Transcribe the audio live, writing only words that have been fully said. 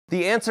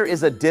The answer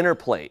is a dinner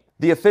plate.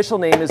 The official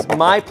name is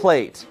My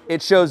Plate.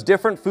 It shows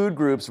different food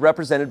groups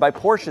represented by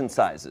portion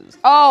sizes.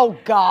 Oh,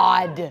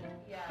 God.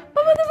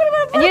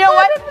 And you know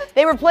what?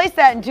 They replaced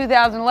that in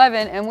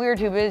 2011, and we were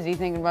too busy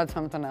thinking about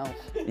something else.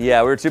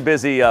 Yeah, we were too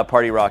busy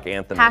party rock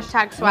anthem.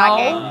 Hashtag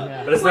swagging. No.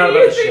 Yeah. But it's not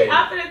about the shade. What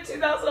happened in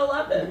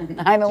 2011?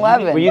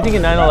 9/11. Were you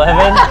thinking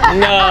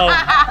 9/11?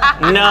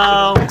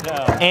 No.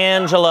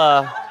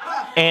 Angela.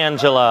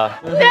 Angela.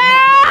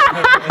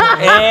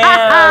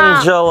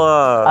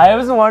 Angela. I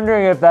was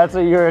wondering if that's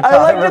what you were talking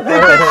about. I like to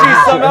think that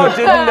she somehow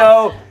didn't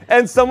know,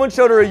 and someone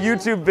showed her a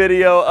YouTube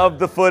video of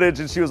the footage,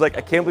 and she was like,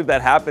 I can't believe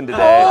that happened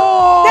today.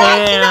 Oh,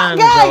 that's not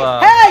gay.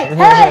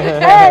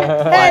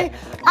 Hey.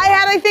 I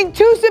had, I think,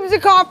 2 sips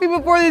of coffee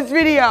before this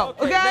video,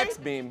 okay? Next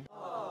meme.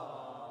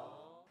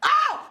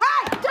 Oh,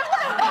 hey!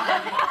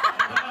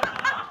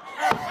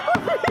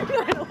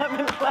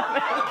 9/11.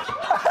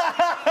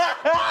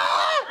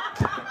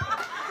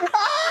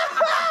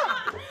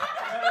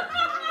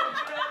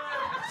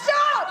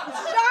 Stop!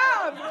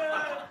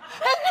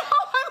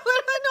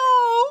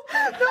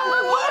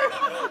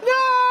 No!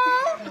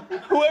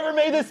 Whoever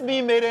made this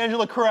meme made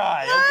Angela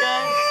cry,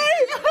 okay?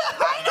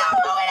 I know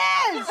who it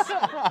is!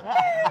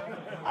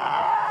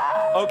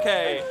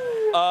 Okay,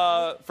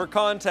 for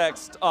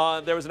context,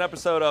 there was an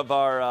episode of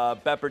our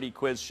Beppardy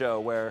quiz show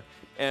where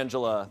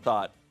Angela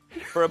thought,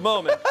 for a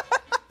moment,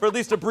 for at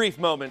least a brief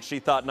moment, she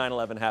thought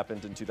 9/11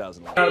 happened in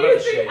 2011. What do you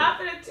think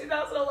happened in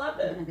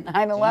 2011?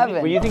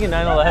 9/11. Were you thinking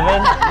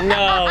 9/11?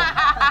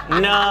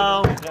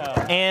 No.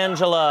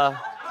 Angela.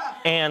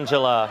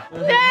 Angela.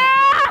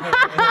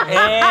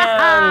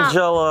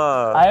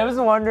 Angela. I was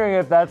wondering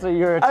if that's what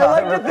you were talking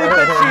about. I like to think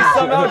that she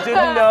somehow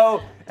didn't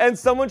know, and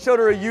someone showed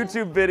her a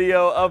YouTube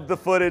video of the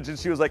footage, and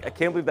she was like, I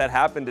can't believe that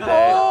happened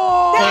today.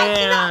 Oh,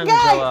 that's not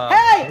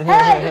gay.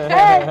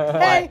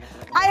 Hey.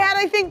 I had,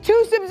 I think,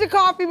 2 sips of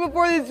coffee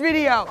before this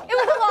video. It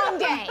was a long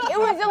day. It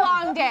was a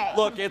long day.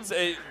 Look, it's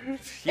a,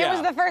 yeah. It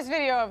was the first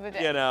video of the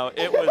day. You know,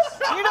 it was.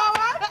 You know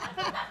what?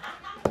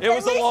 It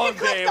was a long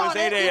day. It was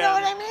 8 a.m. You know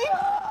what I mean?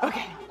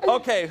 Okay.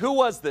 Okay, who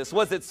was this?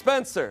 Was it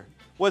Spencer?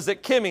 Was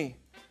it Kimmy?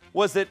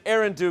 Was it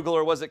Aaron Dougal,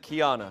 or was it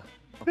Kiana?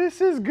 This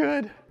is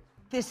good.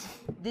 This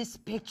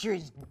picture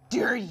is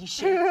dirty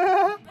shit.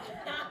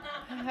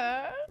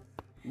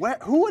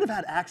 Who would have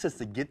had access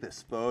to get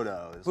this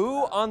photo?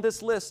 Who on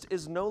this list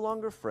is no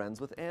longer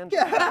friends with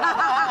Angela?